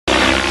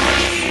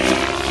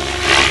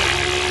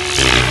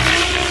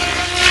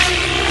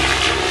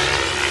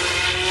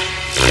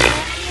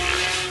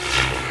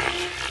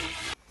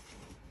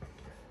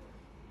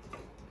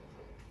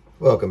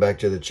Welcome back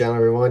to the channel,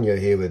 everyone. You're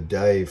here with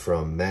Dave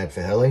from Mad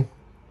for Heli.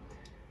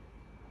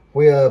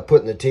 We are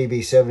putting the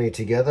TB70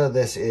 together.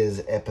 This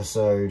is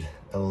episode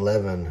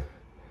 11,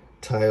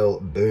 tail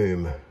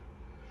boom.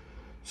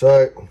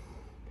 So,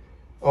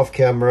 off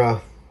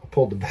camera, I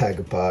pulled the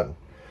bag apart.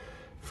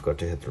 Forgot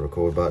to hit the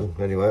record button.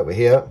 Anyway, we're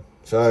here.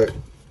 So,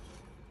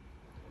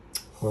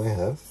 I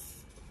have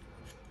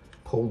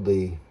pulled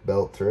the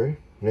belt through.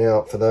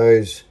 Now, for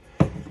those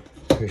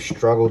who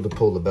struggled to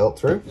pull the belt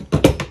through,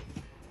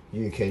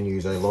 you can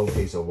use a long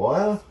piece of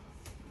wire,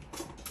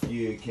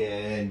 you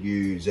can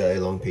use a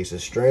long piece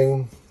of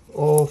string,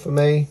 or for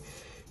me,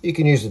 you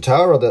can use the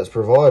tail rod that's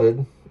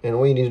provided, and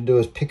all you need to do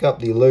is pick up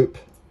the loop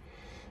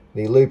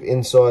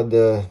inside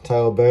the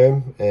tail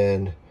boom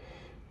and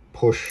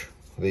push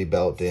the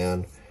belt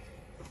down.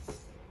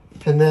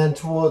 And then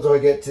towards I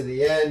get to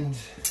the end,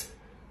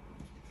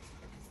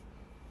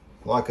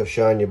 like I've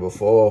shown you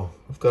before,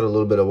 I've got a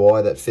little bit of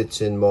wire that fits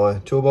in my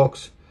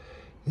toolbox,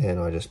 and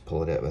I just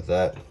pull it out with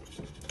that.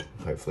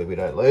 Hopefully we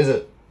don't lose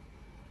it.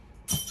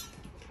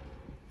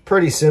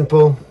 Pretty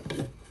simple,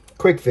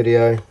 quick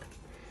video.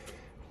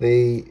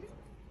 I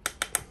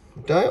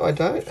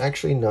don't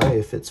actually know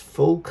if it's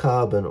full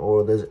carbon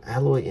or there's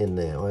alloy in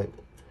there.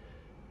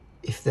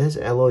 If there's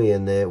alloy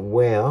in there,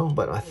 wow,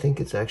 but I think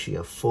it's actually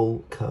a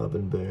full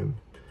carbon boom.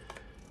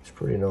 It's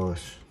pretty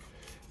nice.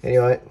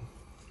 Anyway,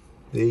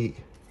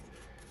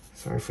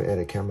 sorry for out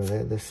of camera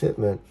there, the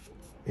fitment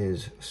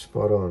is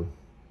spot on.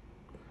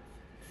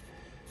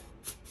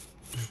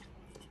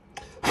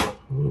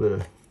 A little bit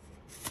of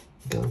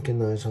gunk in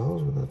those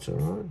holes, but that's all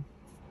right.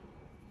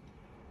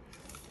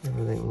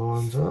 Everything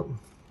lines up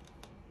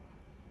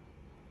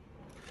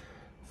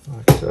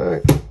like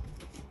so.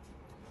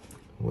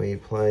 We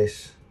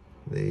place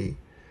the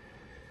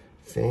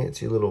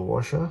fancy little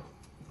washer,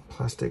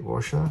 plastic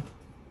washer,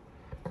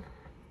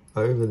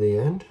 over the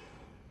end,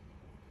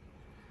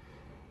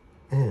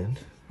 and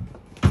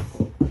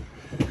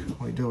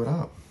we do it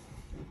up.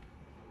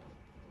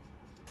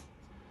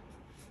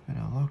 Bit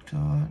of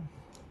Loctite.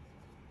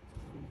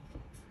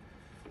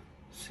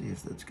 See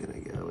if that's gonna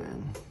go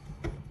in.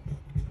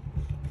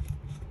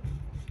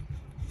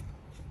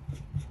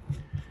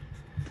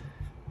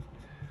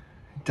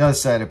 It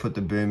does say to put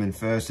the boom in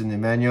first in the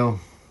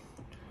manual.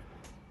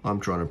 I'm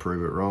trying to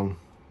prove it wrong.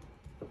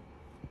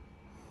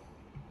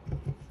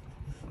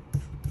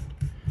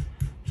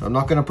 So I'm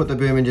not gonna put the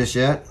boom in just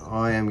yet.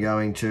 I am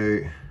going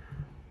to,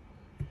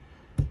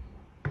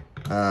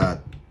 I'm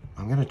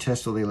gonna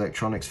test all the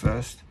electronics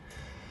first.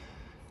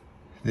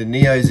 The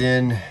Neo's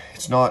in,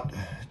 it's not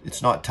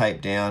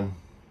taped down,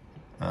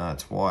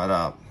 it's wired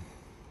up.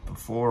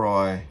 Before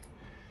I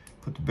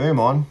put the boom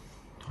on,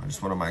 I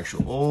just want to make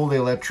sure all the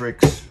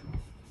electrics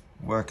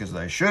work as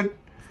they should,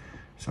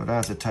 so I don't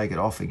have to take it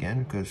off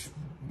again, because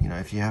you know,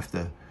 if you have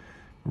to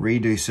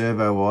redo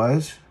servo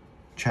wires,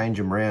 change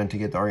them around to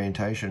get the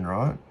orientation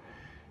right,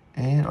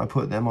 and I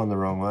put them on the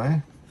wrong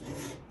way.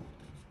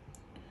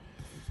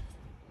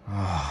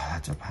 Oh,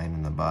 that's a pain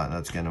in the butt.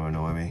 That's going to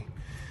annoy me.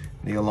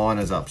 The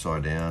aligner's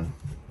upside down.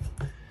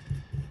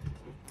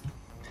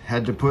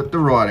 Had to put the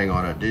writing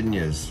on it, didn't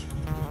yous?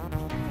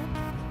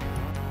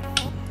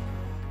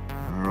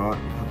 Alright,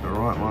 put the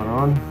right one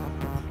on.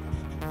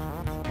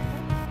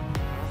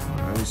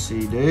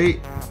 OCD.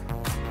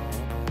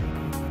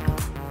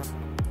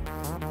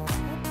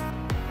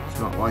 It's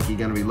not like you're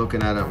going to be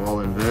looking at it while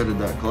inverted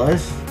that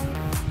close.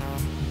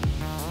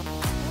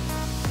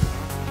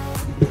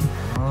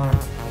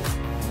 Alright.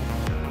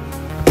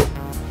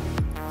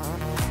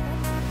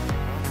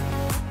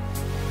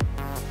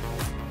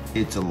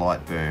 It's a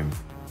light boom.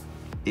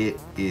 It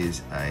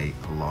is a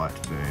light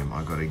boom.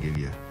 I gotta give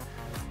it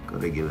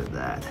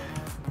that.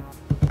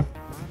 I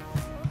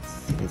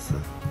think it's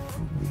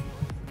probably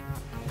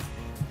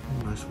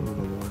almost one of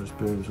the lightest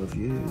booms I've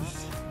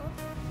used.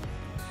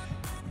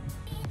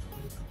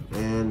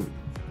 And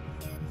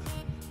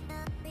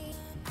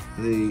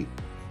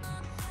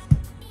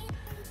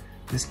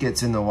this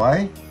gets in the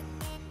way.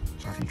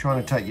 So if you're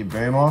trying to take your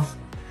boom off,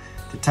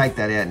 to take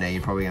that out now, you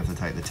probably have to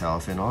take the tail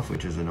fin off,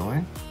 which is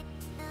annoying.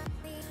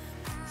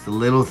 It's the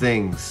little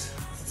things.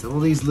 It's all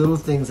these little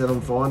things that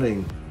I'm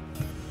finding.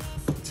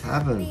 It's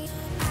happened.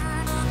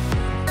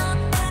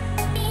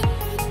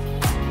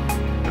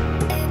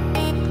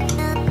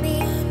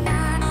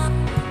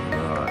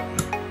 Alright.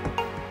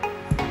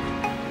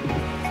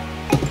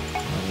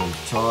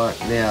 Tight.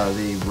 Now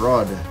the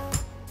rod,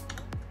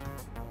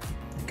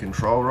 the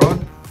control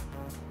rod,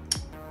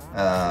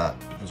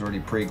 is already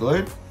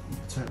pre-glued.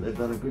 So they've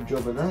done a good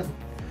job of that.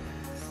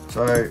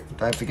 So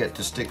don't forget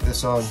to stick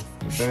this on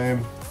your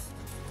boom.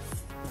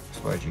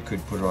 I suppose you could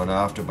put it on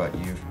after, but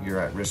you're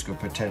at risk of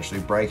potentially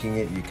breaking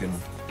it.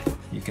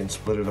 You can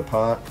split it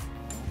apart.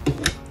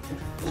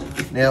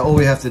 Now all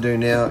we have to do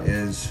now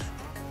is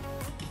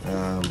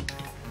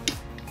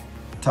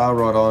tail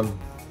rod on,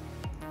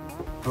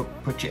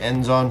 put your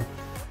ends on,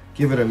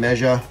 give it a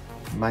measure.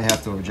 You may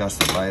have to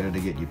adjust it later to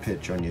get your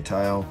pitch on your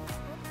tail.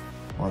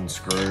 One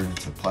screw,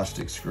 it's a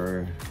plastic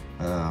screw.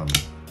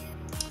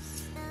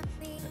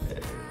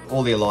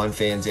 All the align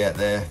fans out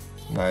there,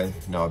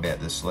 know about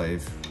the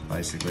sleeve.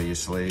 Basically your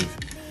sleeve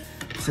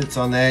sits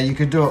on there. You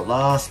could do it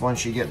last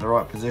once you get the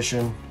right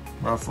position,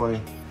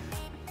 roughly.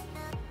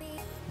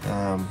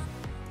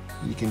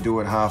 You can do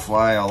it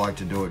halfway. I like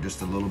to do it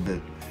just a little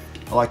bit.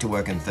 I like to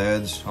work in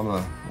thirds. I'm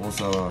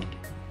also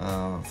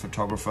a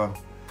photographer,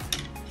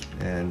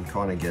 and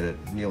kind of get it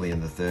nearly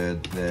in the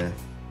third there,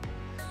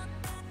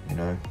 you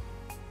know.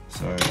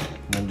 So,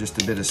 and then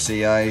just a bit of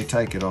CA,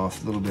 take it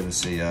off, a little bit of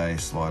CA,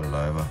 slide it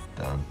over,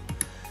 done.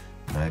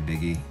 No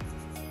biggie.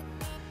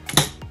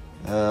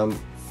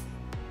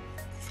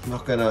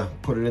 Not gonna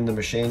put it in the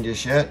machine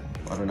just yet.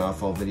 I don't know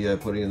if I'll video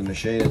putting it in the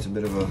machine. It's a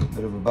bit of a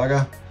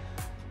bugger,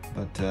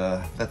 but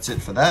that's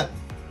it for that.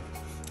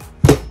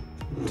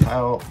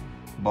 Tail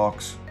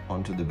box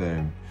onto the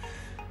boom.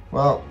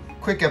 Well,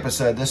 quick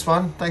episode this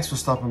one. Thanks for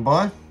stopping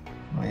by.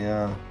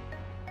 I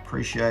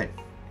appreciate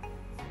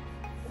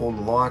all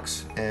the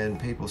likes and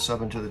people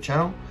subbing to the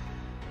channel.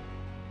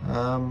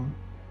 I'll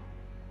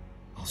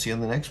see you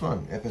on the next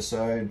one,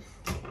 episode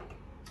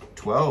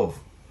 12.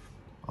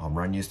 I'll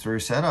run you through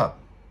setup,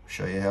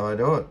 show you how I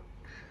do it.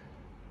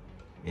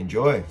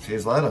 Enjoy. See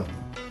you later.